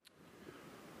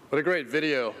What a great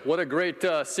video. What a great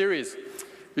series.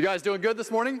 You guys doing good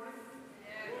this morning?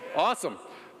 Awesome.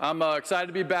 I'm excited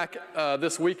to be back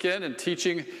this weekend and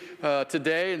teaching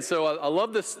today. And so I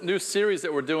love this new series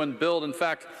that we're doing, Build. In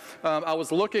fact, I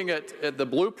was looking at the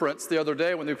blueprints the other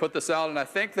day when we put this out, and I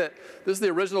think that this is the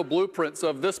original blueprints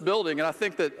of this building. And I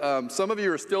think that some of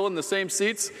you are still in the same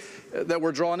seats that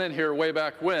were drawn in here way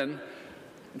back when.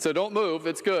 And so don't move.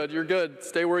 It's good. You're good.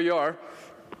 Stay where you are.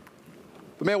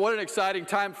 But man, what an exciting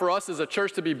time for us as a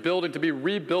church to be building, to be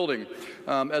rebuilding.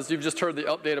 As you've just heard the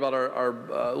update about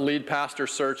our lead pastor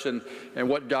search and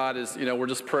what God is, we're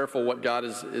just prayerful what God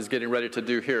is getting ready to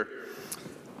do here.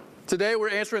 Today we're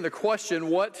answering the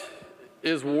question, what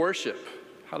is worship?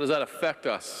 How does that affect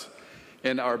us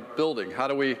in our building? How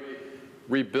do we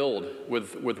rebuild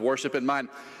with worship in mind?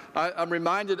 I'm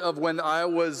reminded of when I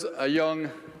was a young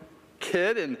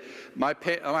kid, and my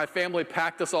family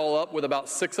packed us all up with about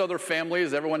 6 other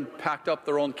families. Everyone packed up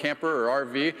their own camper or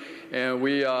RV, and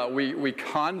we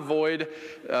convoyed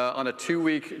on a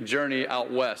 2-week journey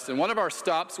out west. And one of our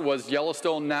stops was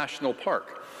Yellowstone National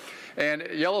Park. And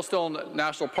Yellowstone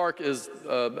National Park is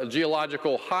a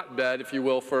geological hotbed, if you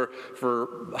will, for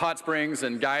hot springs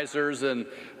and geysers and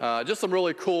just some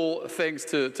really cool things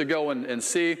to go and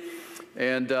see.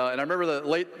 And I remember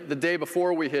the day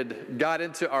before we had got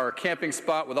into our camping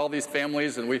spot with all these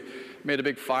families, and we made a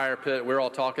big fire pit. We were all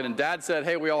talking, and Dad said,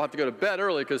 hey, we all have to go to bed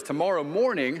early because tomorrow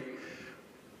morning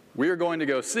we are going to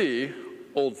go see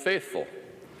Old Faithful.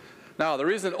 Now, the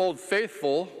reason Old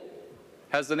Faithful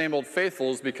has the name Old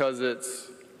Faithful is because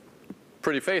it's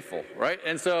pretty faithful, right?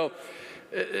 And so,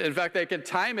 in fact, they can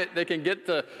time it. They can get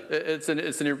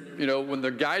when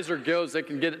the geyser goes, they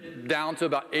can get it down to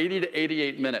about 80 to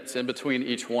 88 minutes in between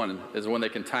each one is when they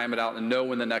can time it out and know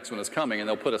when the next one is coming. And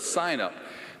they'll put a sign up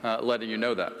letting you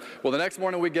know that. Well, the next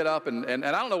morning we get up, and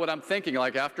I don't know what I'm thinking.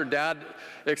 Like, after Dad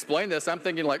explained this, I'm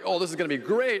thinking like, oh, this is going to be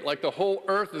great. Like, the whole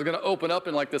earth is going to open up,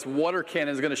 and like this water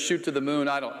cannon is going to shoot to the moon.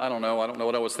 I don't know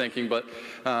what I was thinking, but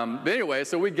anyway,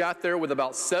 so we got there with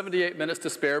about 78 minutes to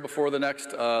spare before the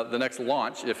next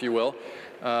launch, if you will,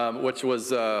 which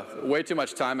was way too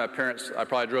much time. My parents, I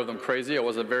probably drove them crazy. I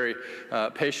wasn't very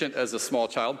patient as a small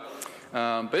child.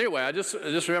 But anyway, I just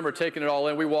remember taking it all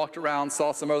in. We walked around,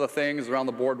 saw some other things around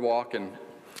the boardwalk, and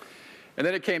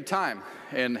then it came time,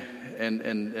 and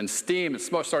steam and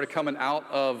smoke started coming out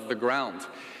of the ground,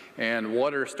 and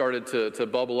water started to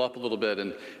bubble up a little bit,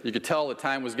 and you could tell the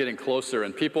time was getting closer,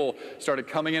 and people started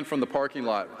coming in from the parking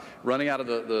lot, running out of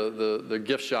the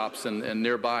gift shops and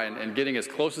nearby, and getting as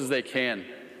close as they can.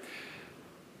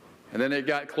 And then it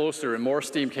got closer, and more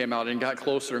steam came out, and got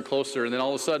closer and closer, and then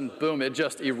all of a sudden, boom, it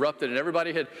just erupted, and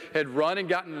everybody had run and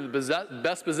gotten in the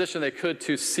best position they could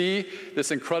to see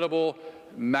this incredible,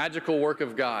 magical work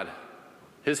of God,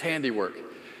 His handiwork.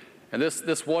 And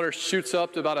this water shoots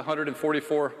up to about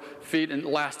 144 feet and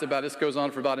this goes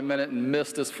on for about a minute, and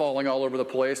mist is falling all over the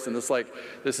place, and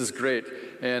this is great.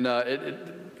 And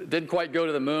it didn't quite go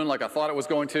to the moon like I thought it was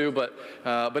going to, but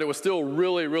it was still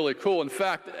really, really cool. In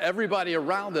fact, everybody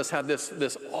around us had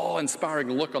this awe-inspiring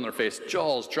look on their face,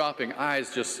 jaws dropping,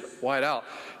 eyes just wide out.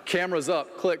 Cameras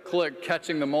up, click, click,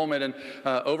 catching the moment, and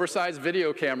oversized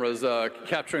video cameras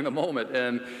capturing the moment,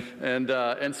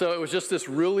 and so it was just this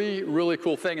really, really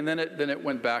cool thing. And then it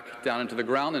went back down into the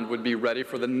ground and would be ready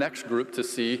for the next group to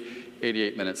see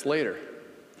 88 minutes later.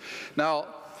 Now,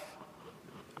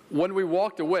 when we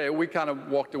walked away, we kind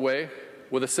of walked away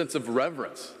with a sense of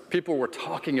reverence. People were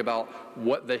talking about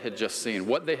what they had just seen,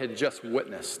 what they had just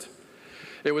witnessed.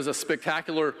 It was a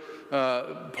spectacular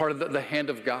part of the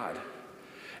hand of God.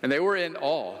 And they were in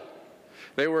awe.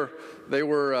 They were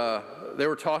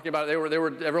talking about it.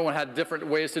 Everyone had different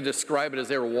ways to describe it as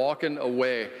they were walking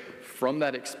away from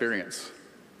that experience.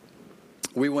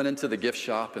 We went into the gift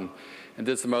shop and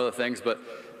did some other things,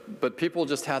 but people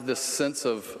just had this sense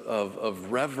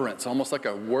of reverence, almost like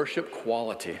a worship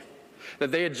quality,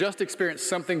 that they had just experienced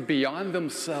something beyond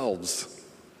themselves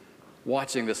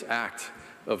watching this act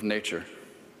of nature.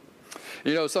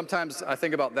 Sometimes I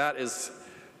think about that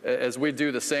as we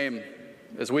do the same,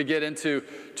 as we get into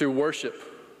worship.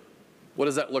 What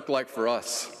does that look like for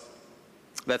us?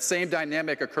 That same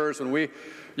dynamic occurs when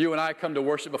you and I come to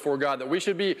worship before God, that we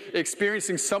should be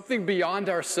experiencing something beyond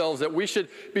ourselves, that we should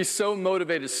be so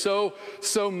motivated, so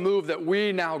moved that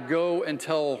we now go and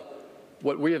tell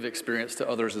what we have experienced to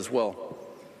others as well.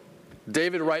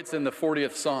 David writes in the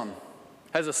 40th Psalm,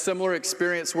 has a similar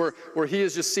experience where he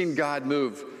has just seen God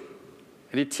move.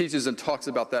 And he teaches and talks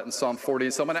about that in Psalm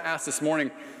 40. So I'm going to ask this morning,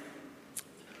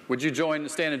 would you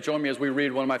stand and join me as we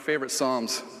read one of my favorite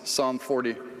Psalms, Psalm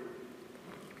 40,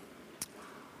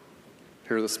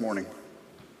 here this morning.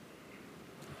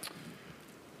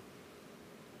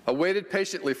 I waited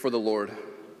patiently for the Lord,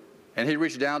 and he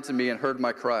reached down to me and heard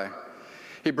my cry.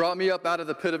 He brought me up out of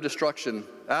the pit of destruction,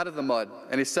 out of the mud,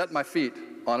 and he set my feet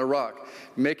on a rock,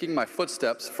 making my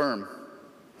footsteps firm.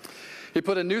 He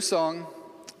put a new song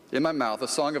in my mouth, a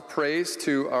song of praise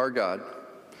to our God.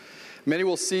 Many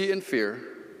will see and fear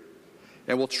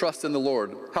and will trust in the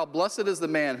Lord. How blessed is the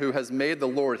man who has made the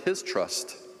Lord his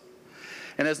trust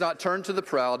and has not turned to the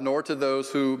proud, nor to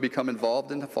those who become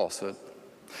involved in falsehood.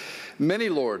 Many,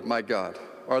 Lord, my God,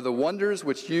 are the wonders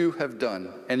which you have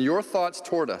done, and your thoughts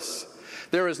toward us.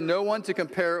 There is no one to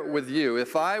compare with you.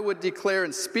 If I would declare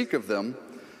and speak of them,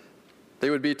 they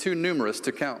would be too numerous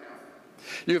to count.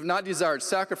 You have not desired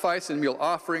sacrifice and meal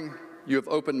offering. You have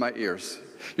opened my ears.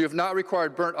 You have not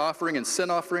required burnt offering and sin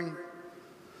offering.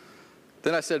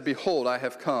 Then I said, behold, I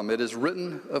have come. It is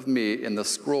written of me in the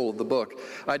scroll of the book.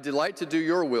 I delight to do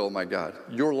your will, my God.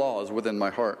 Your law is within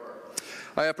my heart.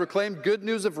 I have proclaimed good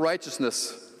news of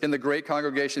righteousness in the great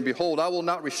congregation. Behold, I will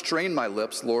not restrain my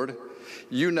lips, Lord.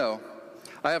 You know,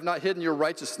 I have not hidden your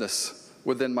righteousness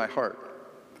within my heart.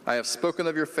 I have spoken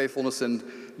of your faithfulness and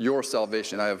your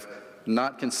salvation. I have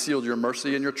not concealed your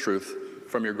mercy and your truth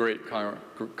from your great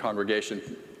congregation.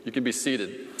 You can be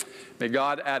seated. May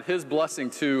God add his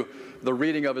blessing to the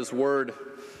reading of his word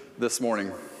this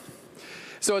morning.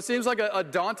 So it seems like a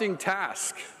daunting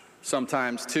task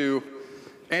sometimes to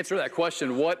answer that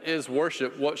question, what is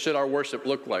worship? What should our worship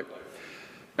look like?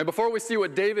 And before we see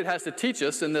what David has to teach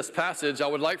us in this passage, I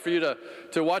would like for you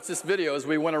to watch this video as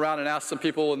we went around and asked some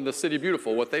people in the City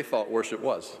Beautiful what they thought worship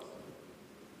was.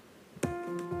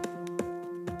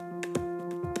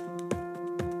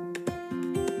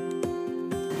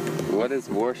 What is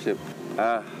worship?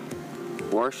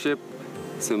 Worship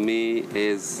to me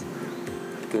is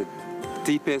the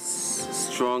deepest,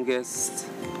 strongest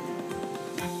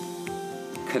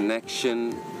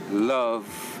connection, love,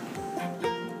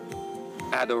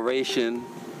 adoration,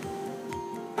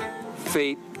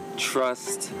 faith,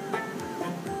 trust,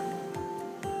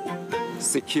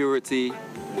 security,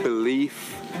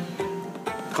 belief,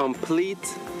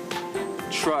 complete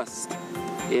trust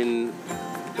in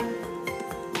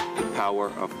the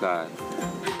power of God.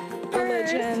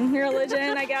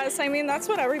 Religion, I guess. I mean, that's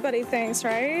what everybody thinks,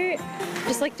 right?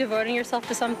 Just like devoting yourself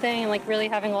to something and like really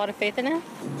having a lot of faith in it.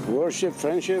 Worship,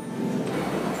 friendship.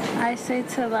 I say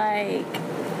to like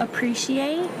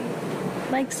appreciate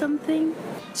like something.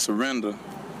 Surrendering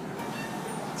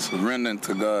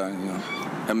to God, you know.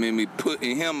 I mean, we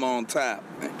putting him on top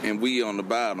and we on the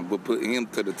bottom, but putting him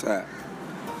to the top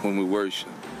when we worship.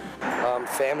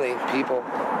 Family, people.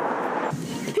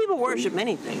 People worship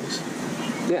many things.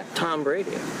 Yeah. Tom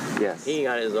Brady. Yes. He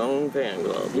got his own fan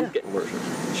club. He's getting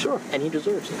worshiped. Sure. And he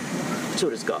deserves it. So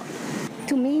does God.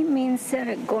 To me, it means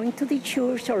going to the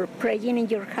church or praying in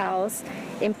your house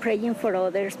and praying for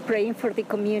others, praying for the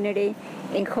community,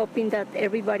 and hoping that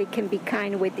everybody can be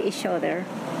kind with each other.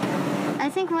 I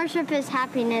think worship is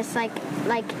happiness, like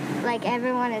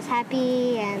everyone is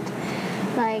happy and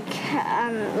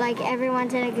like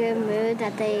everyone's in a good mood,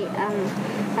 that they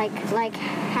like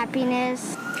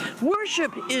happiness.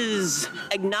 Worship is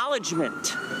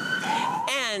acknowledgement,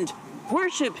 and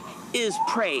worship is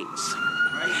praise.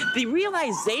 The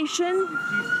realization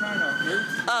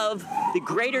of the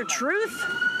greater truth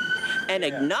and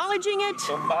acknowledging it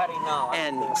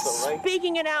and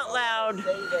speaking it out loud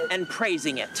and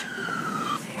praising it.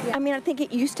 I mean, I think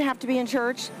it used to have to be in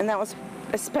church, and that was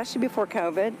especially before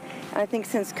COVID. And I think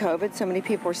since COVID, so many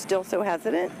people are still so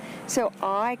hesitant. So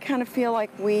I kind of feel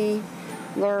like we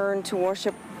learn to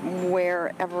worship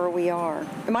wherever we are.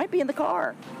 It might be in the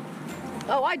car.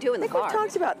 Oh, I do in the car. We've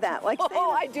talked about that. Like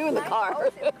I do in the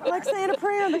car. like saying a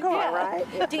prayer in the car,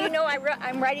 right? Do you know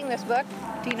I'm writing this book?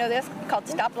 Do you know this? Called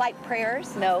Stoplight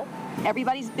Prayers? No.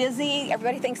 Everybody's busy.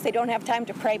 Everybody thinks they don't have time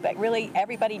to pray, but really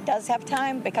everybody does have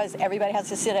time because everybody has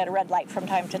to sit at a red light from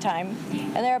time to time.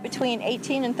 And there are between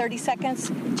 18 and 30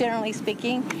 seconds, generally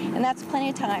speaking, and that's plenty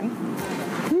of time.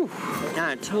 Whew.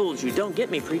 I told you, don't get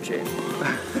me preaching.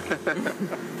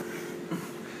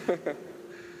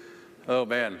 Oh,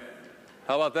 man.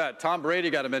 How about that? Tom Brady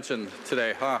got a mention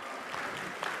today, huh?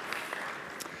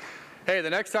 Hey, the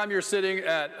next time you're sitting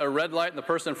at a red light and the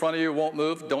person in front of you won't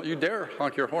move, don't you dare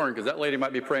honk your horn, because that lady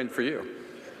might be praying for you.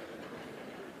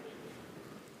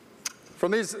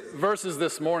 From these verses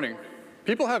this morning,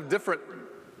 people have different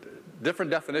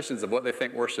definitions of what they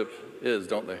think worship is,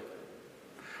 don't they?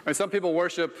 I mean, some people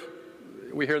worship,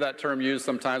 we hear that term used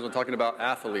sometimes when talking about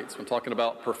athletes, when talking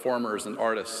about performers and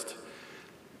artists,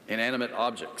 inanimate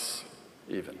objects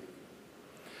even.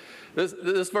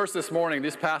 This verse this morning,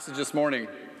 this passage this morning,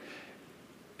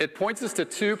 it points us to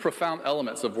two profound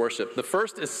elements of worship. The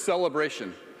first is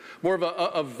celebration. more of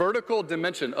a vertical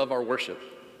dimension of our worship.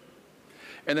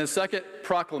 And then second,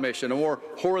 proclamation, a more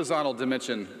horizontal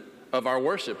dimension of our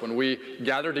worship when we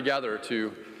gather together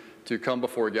to come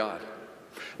before God.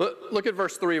 Look at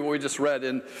verse 3, what we just read,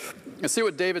 and see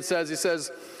what David says. He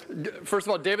says, first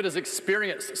of all, David has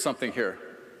experienced something here.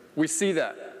 We see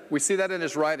that. We see that in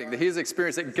his writing, that he has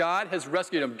experienced that God has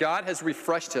rescued him. God has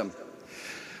refreshed him.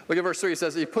 Look at verse 3. He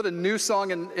says, he put a new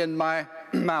song in my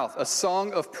mouth, a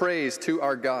song of praise to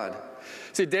our God.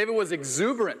 See, David was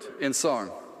exuberant in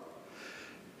song.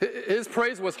 His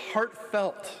praise was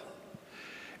heartfelt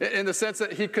in the sense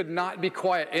that he could not be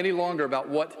quiet any longer about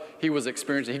what he was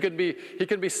experiencing. He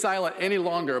couldn't be silent any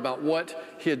longer about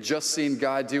what he had just seen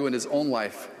God do in his own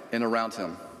life and around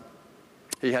him.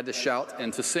 He had to shout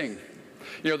and to sing.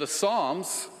 You know, the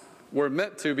Psalms were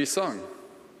meant to be sung.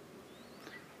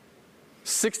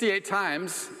 68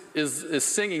 times is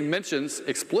singing mentions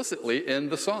explicitly in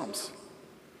the Psalms.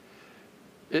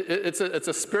 It's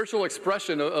a spiritual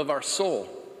expression of our soul.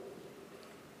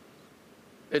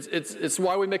 It's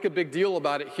why we make a big deal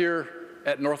about it here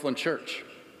at Northland Church.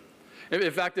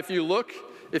 In fact, if you look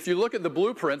at the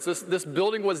blueprints, this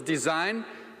building was designed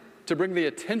to bring the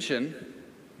attention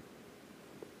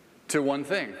to one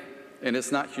thing, and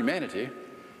it's not humanity.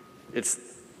 It's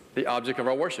the object of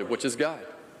our worship, which is God.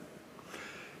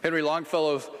 Henry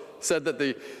Longfellow said that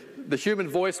the human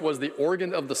voice was the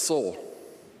organ of the soul.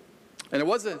 And it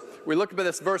wasn't, we look at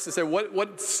this verse and say,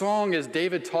 what song is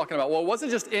David talking about? Well, it wasn't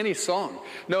just any song.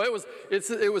 No, it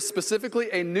was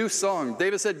specifically a new song.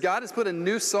 David said, God has put a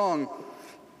new song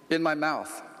in my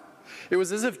mouth. It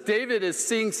was as if David is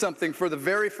seeing something for the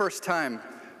very first time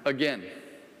again.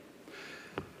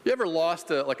 You ever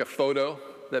lost like a photo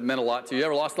that meant a lot to you? You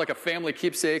ever lost like a family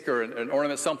keepsake or an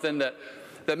ornament, something that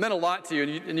meant a lot to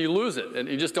you, and you lose it, and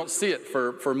you just don't see it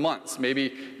for months,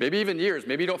 maybe even years.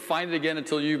 Maybe you don't find it again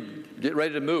until you get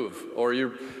ready to move, or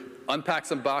you unpack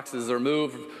some boxes or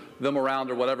move them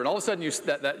around or whatever, and all of a sudden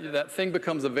that thing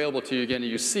becomes available to you again, and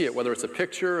you see it, whether it's a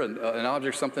picture, an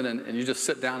object, something, and you just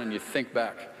sit down and you think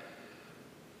back.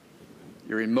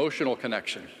 Your emotional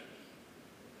connection,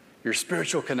 your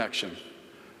spiritual connection,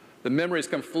 the memories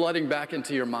come flooding back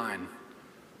into your mind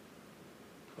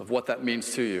of what that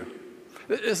means to you.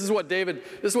 This is what David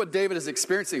is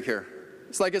experiencing here.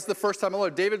 It's like it's the first time.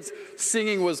 David's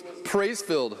singing was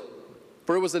praise-filled,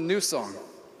 for it was a new song.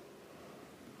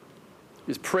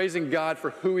 He's praising God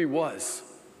for who he was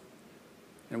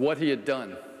and what he had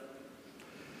done.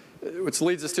 Which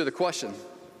leads us to the question.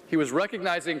 He was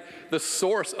recognizing the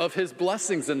source of his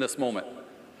blessings in this moment.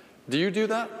 Do you do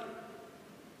that?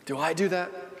 Do I do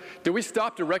that? Do we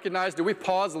stop to recognize, do we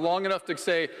pause long enough to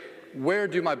say, where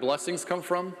do my blessings come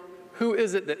from? Who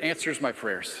is it that answers my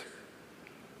prayers?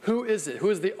 Who is it? Who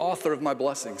is the author of my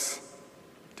blessings?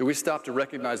 Do we stop to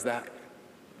recognize that?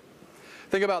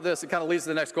 Think about this. It kind of leads to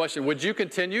the next question. Would you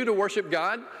continue to worship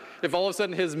God if all of a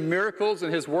sudden his miracles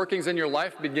and his workings in your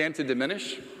life began to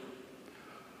diminish?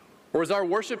 Or is our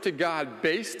worship to God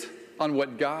based on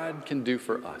what God can do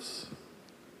for us?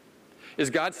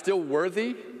 Is God still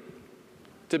worthy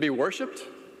to be worshiped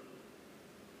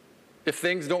if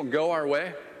things don't go our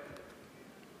way?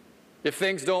 If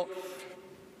things don't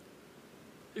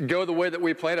go the way that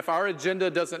we plan, if our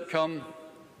agenda doesn't come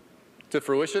to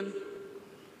fruition,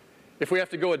 if we have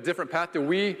to go a different path, do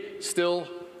we still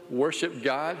worship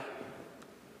God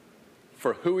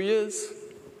for who he is,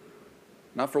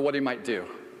 not for what he might do,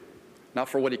 not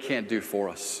for what he can't do for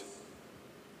us?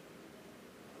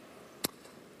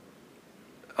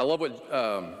 I love what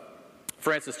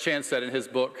Francis Chan said in his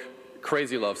book,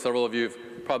 Crazy Love. Several of you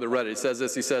have probably read it. He says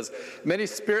this, he says, many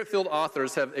spirit-filled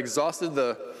authors have exhausted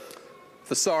the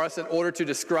thesaurus in order to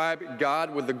describe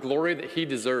God with the glory that he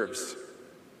deserves.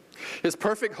 His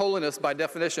perfect holiness, by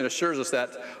definition, assures us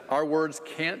that our words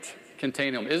can't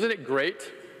contain him. Isn't it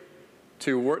great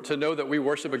to know that we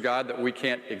worship a God that we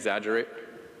can't exaggerate?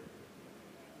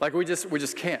 Like we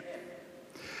just can't.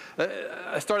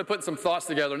 I started putting some thoughts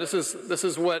together, and this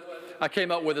is what I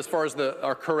came up with as far as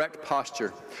our correct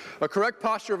posture. A correct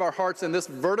posture of our hearts in this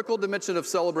vertical dimension of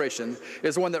celebration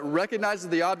is one that recognizes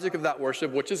the object of that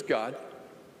worship, which is God,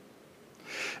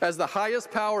 as the highest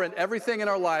power in everything in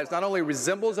our lives, not only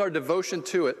resembles our devotion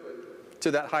to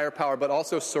that higher power, but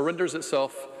also surrenders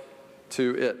itself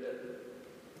to it.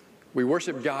 We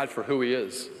worship God for who he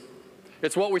is.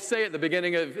 It's what we say at the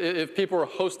beginning of, if people are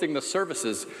hosting the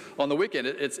services on the weekend.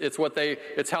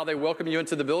 It's how they welcome you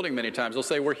into the building many times. They'll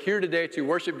say, we're here today to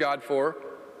worship God for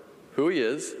who he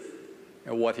is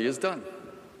and what he has done.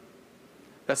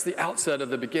 That's the outset of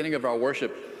the beginning of our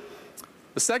worship.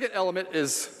 The second element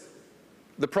is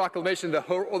The proclamation, the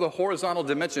horizontal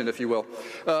dimension, if you will.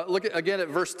 Look again at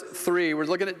verse 3. We're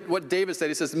looking at what David said.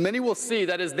 He says, many will see,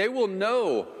 that is, they will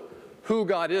know who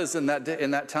God is in that day,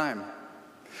 in that time.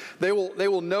 They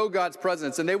will know God's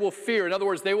presence, and they will fear. In other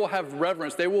words, they will have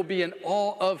reverence. They will be in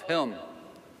awe of him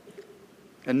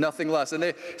and nothing less. And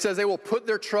it says they will put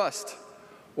their trust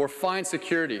or find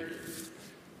security.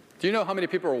 Do you know how many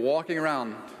people are walking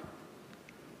around,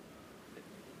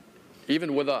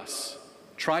 even with us,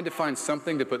 trying to find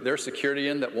something to put their security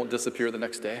in that won't disappear the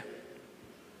next day?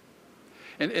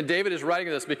 And David is writing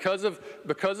this because of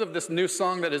this new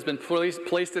song that has been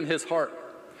placed in his heart.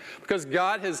 Because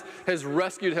God has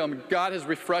rescued him. God has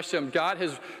refreshed him. God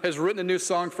has written a new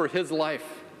song for his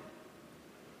life.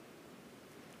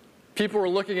 People are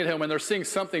looking at him and they're seeing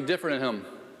something different in him.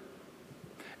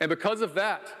 And because of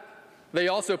that, they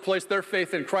also placed their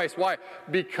faith in Christ. Why?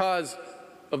 Because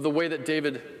of the way that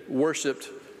David worshiped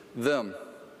them.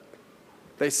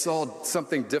 They saw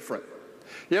something different.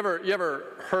 You ever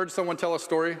heard someone tell a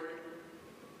story?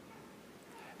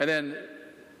 And then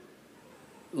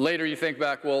later you think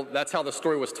back, well, that's how the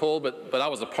story was told, but I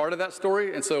was a part of that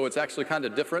story, and so it's actually kind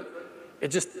of different. It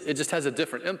just has a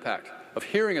different impact of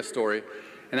hearing a story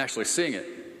and actually seeing it.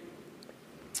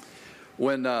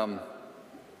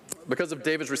 Because of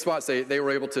David's response, they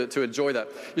were able to enjoy that.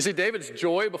 You see, David's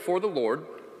joy before the Lord,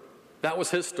 that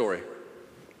was his story.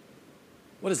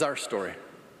 What is our story?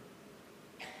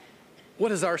 What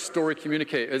does our story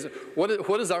communicate? What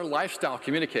does our lifestyle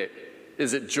communicate?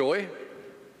 Is it joy?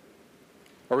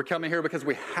 Are we coming here because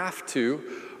we have to?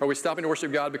 Are we stopping to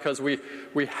worship God because we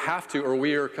have to, or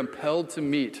we are compelled to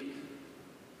meet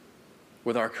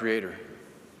with our Creator?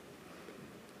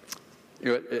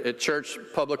 You know, at church,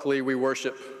 publicly, we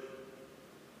worship.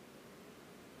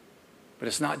 But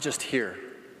it's not just here.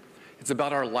 It's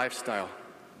about our lifestyle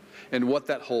and what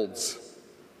that holds.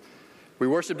 We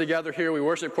worship together here. We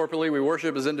worship corporately. We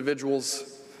worship as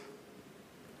individuals.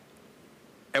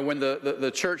 And when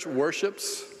the church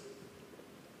worships,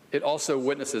 it also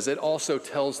witnesses. It also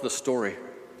tells the story.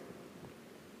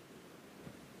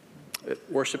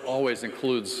 Worship always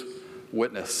includes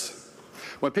witness.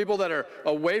 When people that are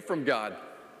away from God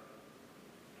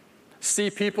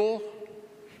see people,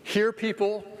 hear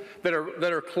people that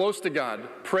are close to God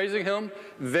praising him,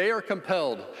 they are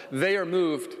compelled, they are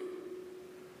moved,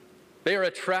 they are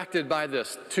attracted by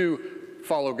this to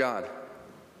follow God.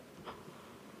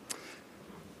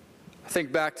 I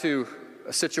think back to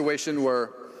a situation where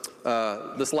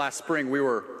this last spring we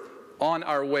were on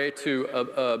our way to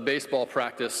a baseball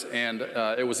practice, and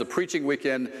it was a preaching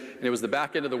weekend, and it was the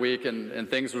back end of the week, and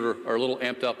things are a little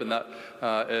amped up in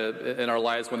our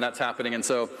lives when that's happening. And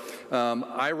so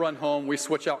I run home, we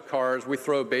switch out cars, we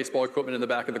throw baseball equipment in the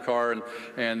back of the car,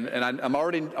 and I'm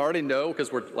already know,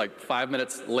 because we're like 5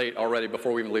 minutes late already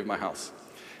before we even leave my house.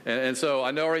 And so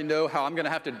I already know how I'm going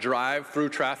to have to drive through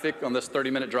traffic on this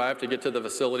 30-minute drive to get to the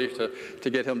facility to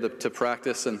get him to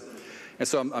practice. And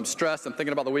so I'm stressed. I'm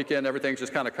thinking about the weekend. Everything's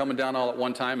just kind of coming down all at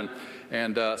one time.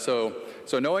 So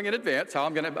knowing in advance how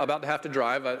I'm about to have to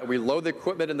drive, we load the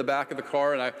equipment in the back of the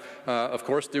car. And I, of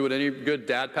course, do what any good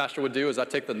dad pastor would do, is I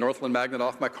take the Northland magnet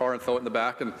off my car and throw it in the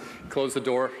back and close the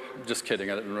door. Just kidding.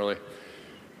 I didn't really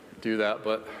do that.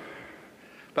 But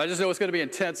I just know it's going to be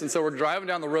intense. And so we're driving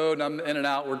down the road, and I'm in and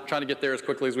out. We're trying to get there as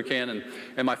quickly as we can.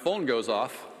 And my phone goes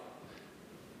off.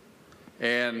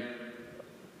 And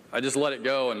I just let it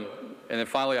go, and then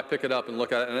finally I pick it up and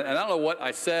look at it, and I don't know what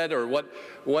I said or what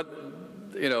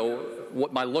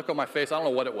my look on my face, I don't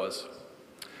know what it was.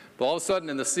 But all of a sudden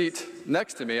in the seat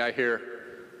next to me I hear,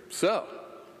 "So,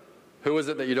 who is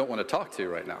it that you don't want to talk to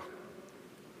right now?"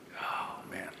 Oh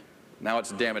man, now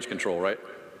it's damage control, right?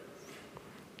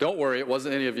 Don't worry, it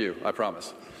wasn't any of you, I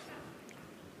promise.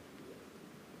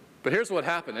 But here's what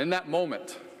happened. In that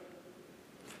moment,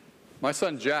 my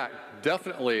son Jack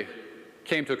definitely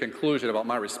came to a conclusion about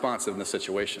my response in this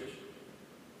situation.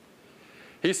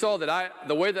 He saw that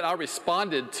the way that I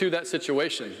responded to that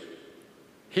situation,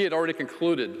 he had already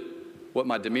concluded what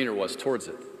my demeanor was towards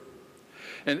it.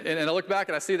 And I look back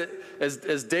and I see that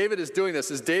as David is doing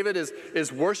this, as David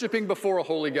is worshiping before a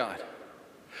holy God,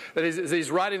 that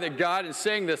he's writing that God is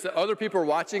saying this, that other people are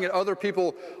watching and other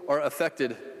people are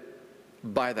affected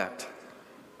by that.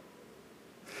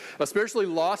 Spiritually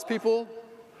lost people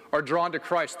are drawn to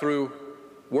Christ through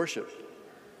worship.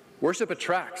 Worship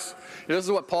attracts. This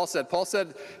is what Paul said. Paul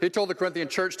said, he told the Corinthian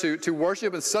church to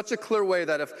worship in such a clear way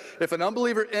that if an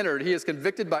unbeliever entered, he is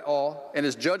convicted by all and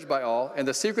is judged by all, and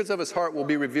the secrets of his heart will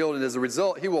be revealed, and as a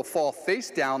result, he will fall face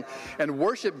down and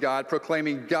worship God,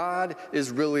 proclaiming God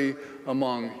is really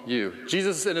among you.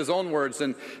 Jesus, in his own words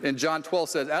in John 12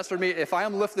 says, as for me, if I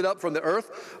am lifted up from the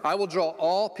earth, I will draw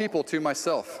all people to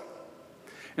myself.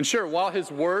 And sure, while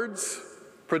his words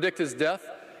predict his death,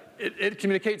 it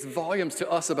communicates volumes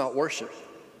to us about worship.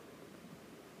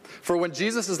 For when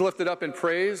Jesus is lifted up in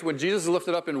praise, when Jesus is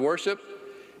lifted up in worship,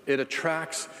 it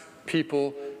attracts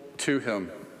people to him.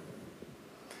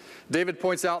 David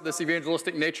points out this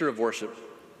evangelistic nature of worship,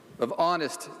 of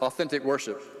honest, authentic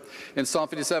worship. In Psalm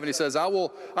 57, he says, I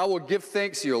will give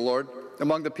thanks to you, O Lord,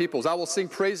 among the peoples. I will sing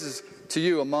praises to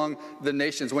you among the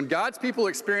nations. When God's people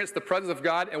experience the presence of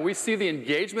God and we see the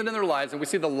engagement in their lives and we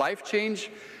see the life change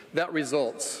that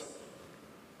results,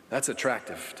 that's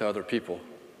attractive to other people.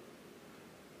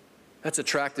 That's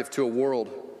attractive to a world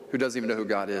who doesn't even know who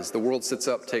God is. The world sits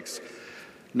up, takes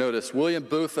notice. William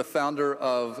Booth, the founder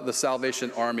of the Salvation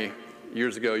Army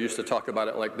years ago, used to talk about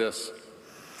it like this.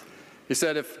 He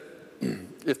said, if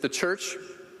the church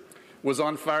was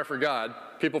on fire for God,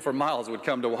 people for miles would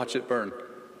come to watch it burn.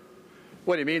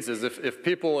 What he means is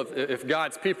if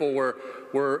God's people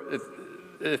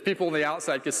if people on the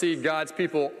outside could see God's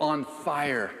people on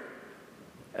fire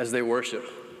as they worship,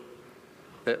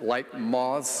 that like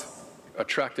moths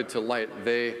attracted to light,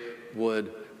 they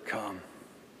would come.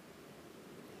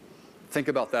 Think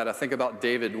about that. I think about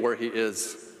David, where he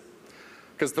is.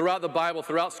 Because throughout the Bible,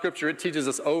 throughout Scripture, it teaches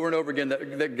us over and over again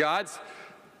that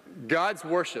God's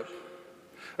worship,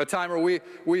 a time where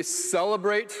we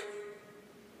celebrate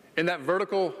in that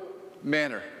vertical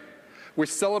manner. We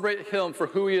celebrate him for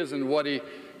who he is and what he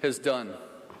has done.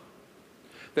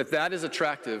 That is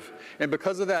attractive. And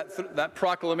because of that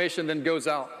proclamation then goes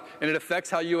out, and it affects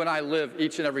how you and I live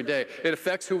each and every day. It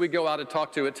affects who we go out and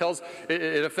talk to.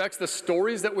 It affects the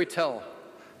stories that we tell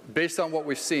based on what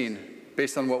we've seen,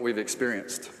 based on what we've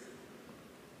experienced.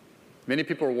 Many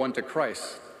people are won to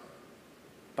Christ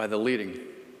by the leading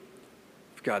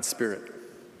of God's Spirit.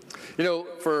 You know,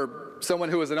 for someone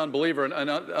who is an unbeliever and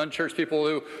unchurched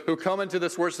people who come into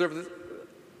this worship service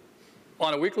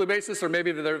on a weekly basis, or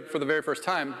maybe they're for the very first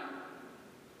time,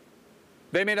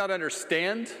 they may not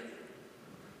understand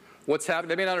what's happening.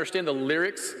 They may not understand the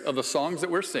lyrics of the songs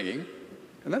that we're singing,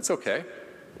 and that's okay.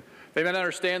 They may not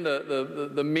understand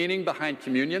the meaning behind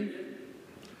communion.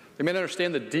 They may not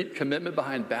understand the deep commitment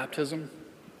behind baptism.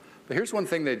 But here's one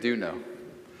thing they do know.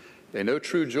 They know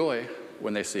true joy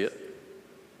when they see it.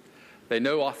 They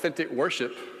know authentic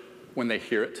worship when they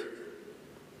hear it.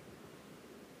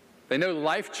 They know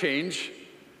life change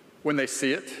when they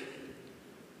see it.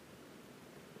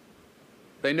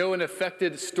 They know an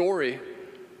affected story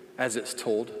as it's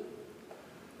told.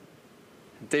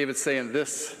 David's saying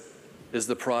this is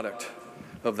the product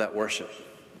of that worship.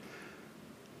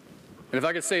 And if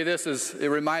I could say this, it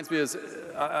reminds me,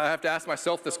 I have to ask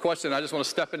myself this question. I just want to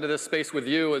step into this space with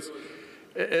you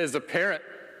as a parent.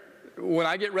 When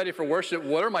I get ready for worship,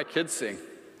 what are my kids seeing?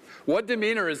 What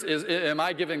demeanor am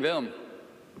I giving them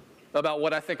about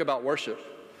what I think about worship,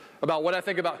 about what I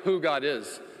think about who God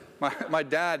is? My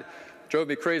dad drove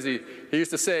me crazy. He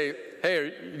used to say,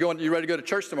 hey, you ready to go to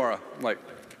church tomorrow? I'm like,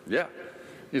 yeah.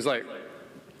 He's like,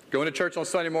 going to church on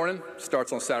Sunday morning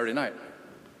starts on Saturday night.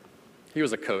 He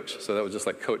was a coach, so that was just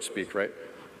like coach speak, right?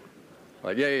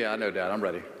 Like, yeah, I know, Dad, I'm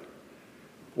ready.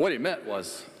 What he meant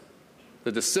was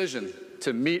the decision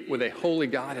to meet with a holy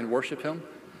God and worship him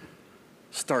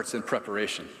starts in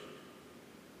preparation.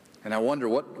 And I wonder,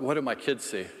 what do my kids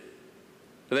see?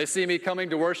 Do they see me coming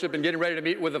to worship and getting ready to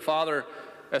meet with the Father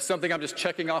as something I'm just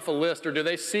checking off a list? Or do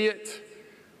they see it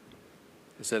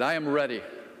as that I am ready?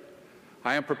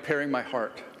 I am preparing my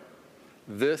heart.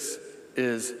 This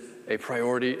is a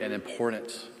priority and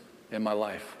importance in my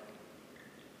life.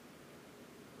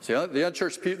 See, the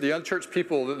unchurched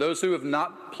people, those who have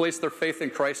not placed their faith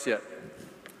in Christ yet,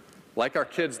 like our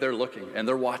kids, they're looking and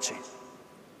they're watching.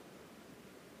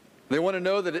 They want to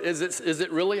know that is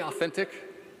it really authentic?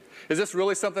 Is this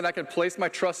really something I can place my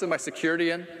trust and my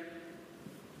security in?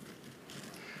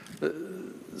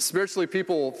 Spiritually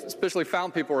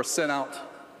found people are sent out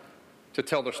to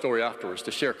tell their story afterwards,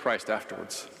 to share Christ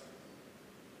afterwards.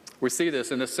 We see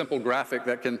this in this simple graphic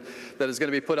that is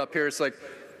going to be put up here. It's like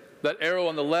that arrow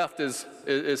on the left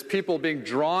is people being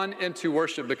drawn into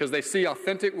worship because they see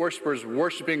authentic worshipers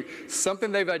worshiping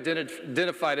something they've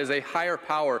identified as a higher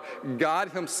power, God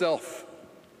himself.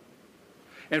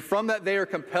 And from that they are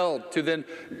compelled to then,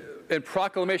 in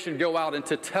proclamation, go out and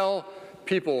to tell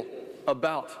people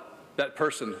about that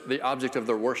person, the object of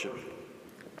their worship.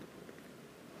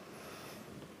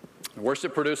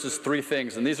 Worship produces three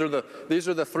things, and these are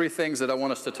the three things that I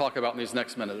want us to talk about in these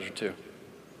next minute or two.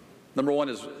 Number one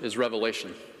is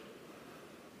revelation.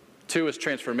 2 is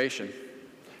transformation.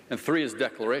 And 3 is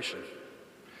declaration.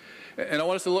 And I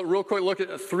want us to real quick look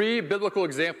at 3 biblical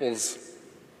examples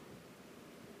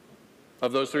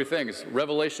of those 3 things: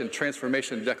 revelation,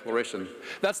 transformation, declaration.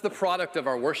 That's the product of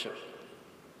our worship.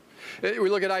 We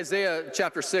look at Isaiah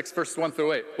chapter 6, verses 1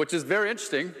 through 8, which is very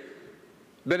interesting.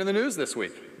 Been in the news this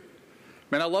week.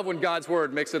 Man, I love when God's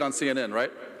word makes it on CNN,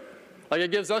 right? Like,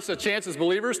 it gives us a chance as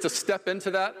believers to step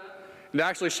into that and to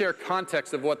actually share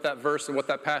context of what that verse and what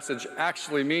that passage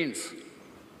actually means.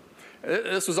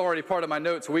 This was already part of my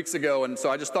notes weeks ago, and so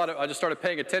I just started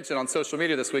paying attention on social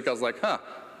media this week. I was like,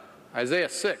 Isaiah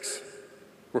 6.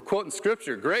 We're quoting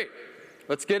scripture. Great.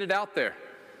 Let's get it out there.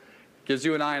 Gives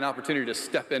you and I an opportunity to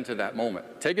step into that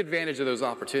moment. Take advantage of those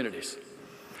opportunities.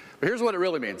 But here's what it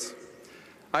really means.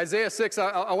 Isaiah 6,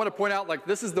 I want to point out, like,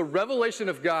 this is the revelation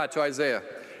of God to Isaiah.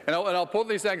 And I'll pull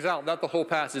these things out, not the whole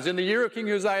passage. In the year of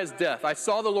King Uzziah's death, I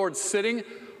saw the Lord sitting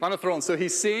on a throne. So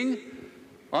he's seeing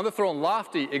on the throne,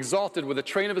 lofty, exalted, with a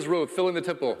train of his robe filling the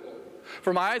temple.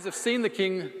 For my eyes have seen the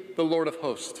King, the Lord of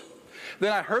hosts.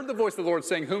 Then I heard the voice of the Lord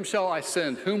saying, whom shall I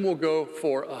send? Whom will go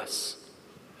for us?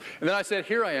 And then I said,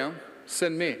 here I am,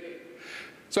 send me.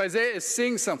 So Isaiah is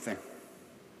seeing something.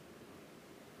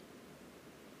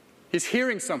 He's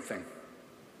hearing something.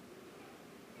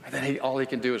 And then all he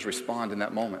can do is respond in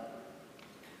that moment.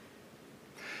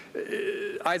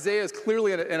 Isaiah is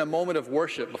clearly in a moment of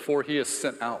worship before he is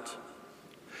sent out.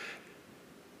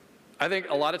 I think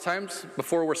a lot of times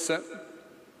before we're sent,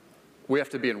 we have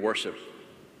to be in worship.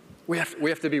 We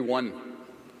have to be one.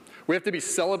 We have to be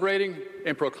celebrating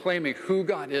and proclaiming who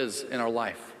God is in our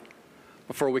life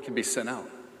before we can be sent out.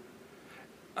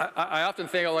 I often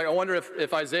think, I wonder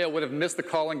if Isaiah would have missed the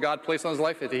calling God placed on his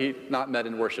life if he not met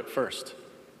in worship first.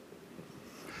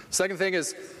 Second thing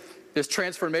is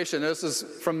transformation. This is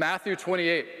from Matthew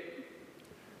 28.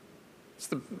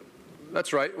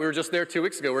 That's right. We were just there 2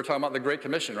 weeks ago. We were talking about the Great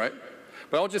Commission, right?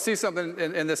 But I want you to see something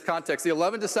in this context. The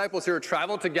 11 disciples here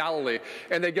traveled to Galilee,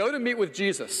 and they go to meet with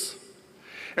Jesus.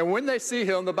 And when they see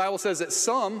him, the Bible says that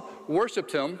some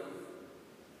worshiped him,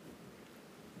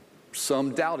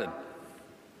 some doubted.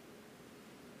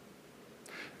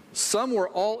 Some were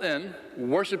all in,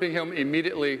 worshiping him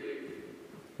immediately,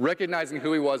 recognizing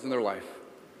who he was in their life.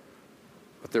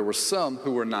 But there were some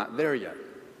who were not there yet.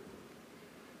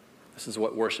 This is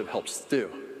what worship helps do.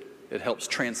 It helps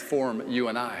transform you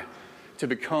and I to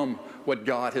become what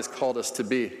God has called us to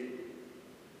be.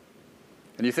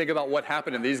 And you think about what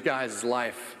happened in these guys'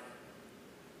 life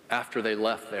after they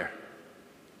left there,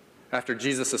 after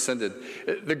Jesus ascended.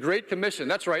 The Great Commission,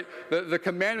 that's right, the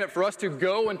commandment for us to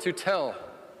go and to tell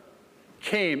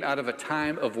came out of a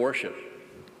time of worship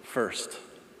first.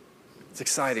 It's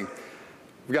exciting.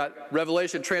 We've got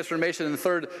revelation, transformation, and the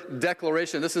third,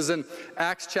 declaration. This is in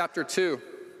Acts chapter 2.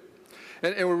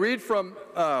 And we read from,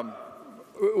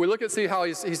 we look and see how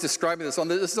he's describing this.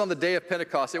 This is on the day of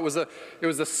Pentecost. It was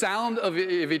the sound of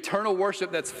eternal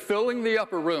worship that's filling the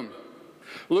upper room.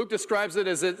 Luke describes it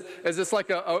as it's like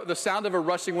the sound of a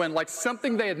rushing wind, like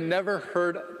something they had never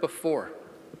heard before.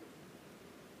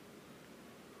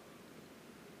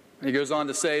 And he goes on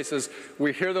to say, he says,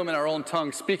 we hear them in our own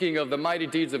tongue, speaking of the mighty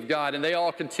deeds of God. And they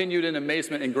all continued in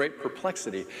amazement and great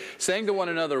perplexity, saying to one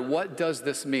another, what does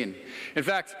this mean? In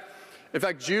fact,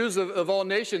 Jews of all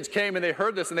nations came and they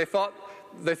heard this, and they thought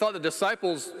the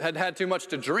disciples had too much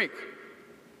to drink.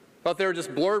 Thought they were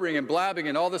just blurbering and blabbing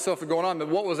and all this stuff was going on. But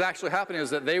what was actually happening is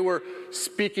that they were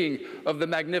speaking of the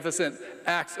magnificent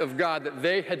acts of God that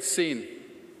they had seen.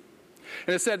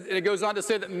 And it goes on to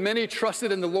say that many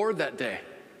trusted in the Lord that day.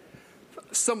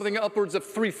 Something upwards of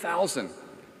 3,000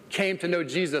 came to know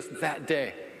Jesus that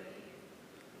day.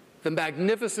 The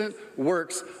magnificent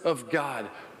works of God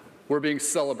were being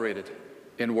celebrated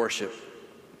in worship.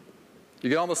 You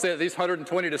can almost say that these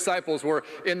 120 disciples were,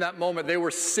 in that moment, they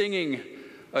were singing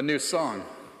a new song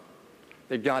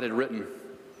that God had written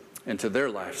into their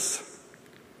lives.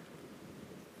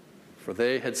 For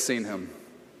they had seen him.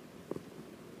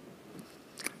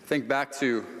 Think back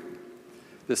to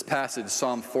this passage,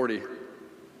 Psalm 40.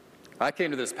 I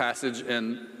came to this passage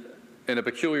in a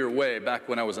peculiar way back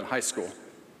when I was in high school.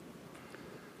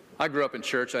 I grew up in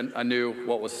church. I knew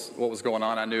what was going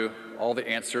on. I knew all the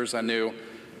answers. I knew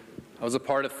I was a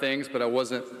part of things, but I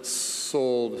wasn't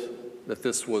sold that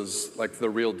this was like the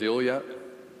real deal yet.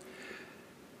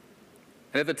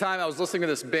 And at the time, I was listening to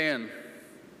this band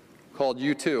called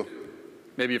U2.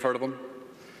 Maybe you've heard of them.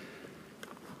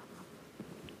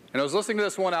 And I was listening to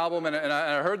this one album, and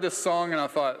I heard this song, and I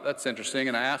thought, that's interesting.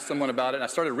 And I asked someone about it, and I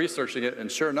started researching it,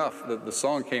 and sure enough, the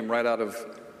song came right out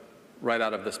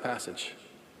of this passage.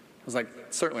 I was like,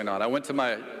 certainly not. I went to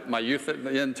my youth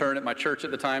intern at my church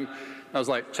at the time. I was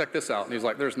like, check this out. And he was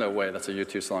like, there's no way that's a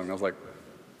U2 song. And I was like,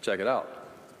 check it out.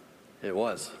 It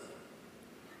was.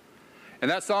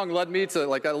 And that song led me to,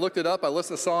 like, I looked it up. I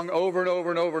listened to the song over and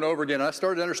over and over and over again. And I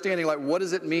started understanding, like, what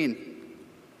does it mean?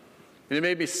 And it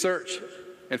made me search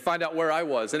and find out where I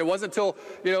was. And it wasn't until,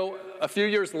 a few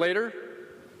years later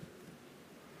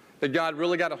that God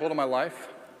really got a hold of my life.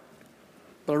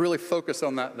 But I really focused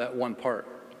on that one part.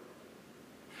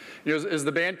 As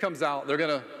the band comes out, they're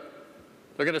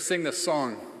gonna sing this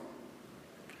song.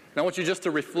 And I want you just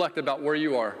to reflect about where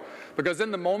you are. Because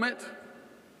in the moment,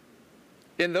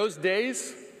 in those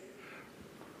days,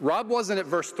 Rob wasn't at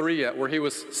verse 3 yet, where he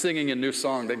was singing a new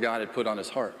song that God had put on his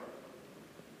heart.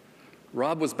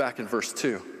 Rob was back in verse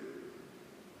 2.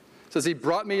 It says, he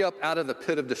brought me up out of the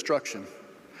pit of destruction,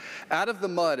 out of the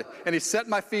mud, and he set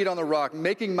my feet on the rock,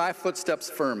 making my footsteps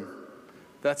firm.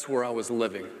 That's where I was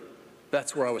living.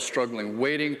 That's where I was struggling,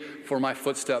 waiting for my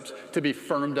footsteps to be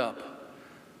firmed up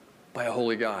by a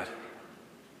holy God.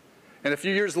 And a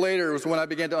few years later was when I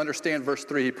began to understand verse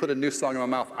 3. He put a new song in my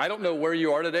mouth. I don't know where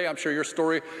you are today. I'm sure your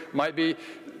story might be,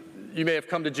 you may have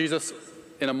come to Jesus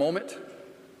in a moment,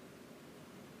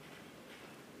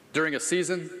 during a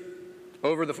season,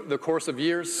 over the course of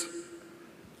years.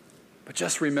 But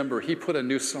just remember, he put a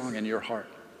new song in your heart.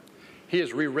 He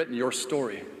has rewritten your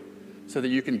story so that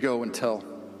you can go and tell.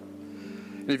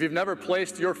 And if you've never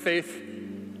placed your faith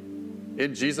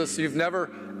in Jesus, you've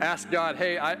never asked God,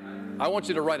 hey, I want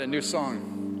you to write a new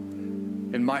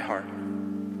song in my heart.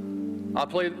 I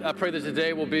pray that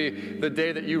today will be the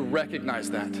day that you recognize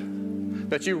that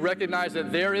you recognize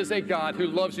that there is a God who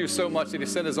loves you so much that he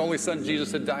sent his only son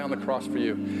Jesus to die on the cross for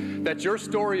you, that your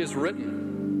story is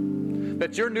written,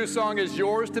 that your new song is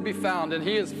yours to be found, and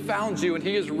he has found you, and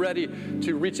he is ready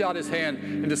to reach out his hand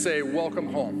and to say,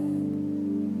 welcome home.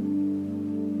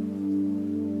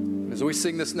 As we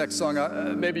sing this next song,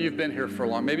 maybe you've been here for a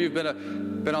long, maybe you've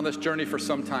been on this journey for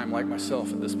some time like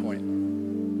myself at this point.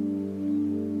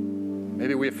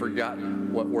 Maybe we have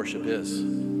forgotten what worship is.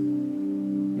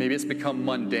 Maybe it's become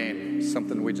mundane,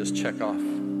 something we just check off.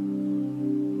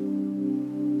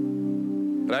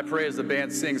 But I pray as the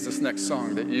band sings this next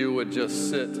song that you would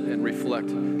just sit and reflect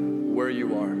where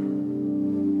you are.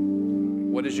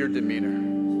 What is your demeanor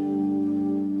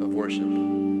of worship?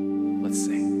 Let's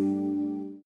sing.